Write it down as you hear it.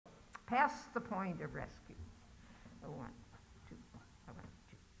past the point of rescue. 1, 2, 1,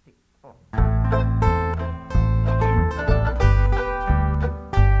 2, 3, 4.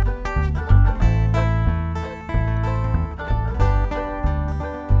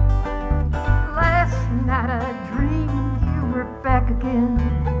 Last night I dreamed you were back again,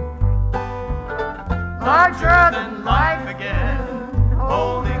 larger than life again,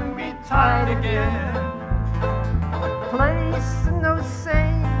 holding me tight again, placing those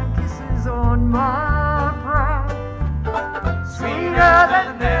same kisses on my brow, sweeter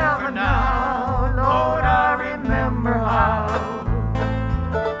than ever now. Lord, I remember how.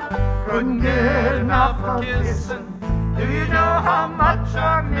 Couldn't get enough of kissing. Do you know how much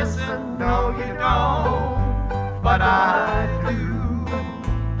I'm missing? No, you don't, but I do.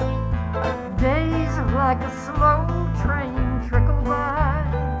 Days like a slow train trickle by,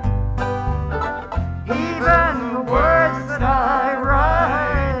 even the words that I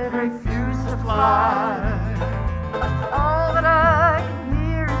write refuse to fly. All that I can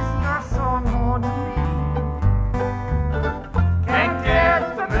hear is your song haunting me. Can't get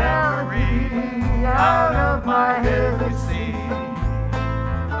the memory out of my head, you see.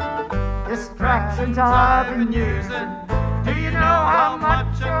 Distractions I've been using. Do you know how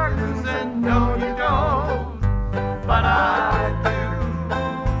much you're losing? No, you don't, but I do.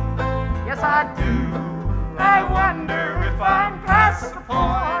 Yes, I do. I wonder if I'm past the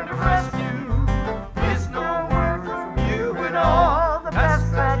point of rescue. Is no word from you at all the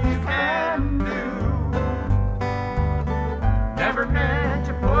best that you can do? Never meant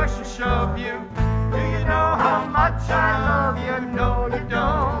to push or shove you. Do you know how much I love you? No, you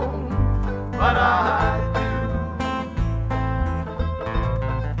don't, but I do.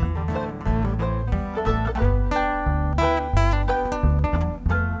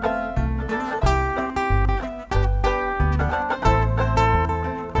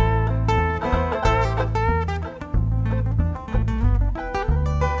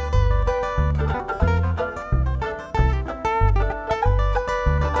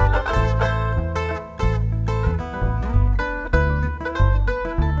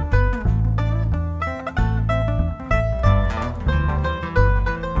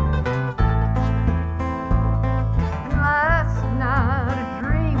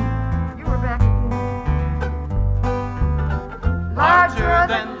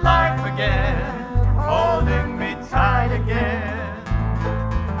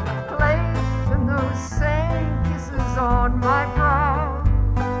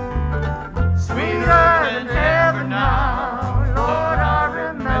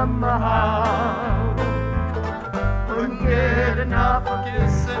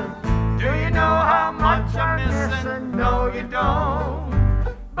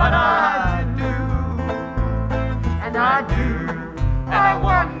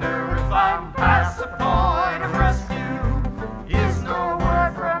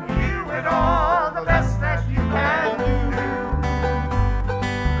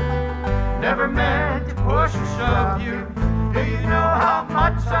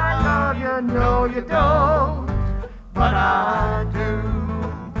 No, you don't, but I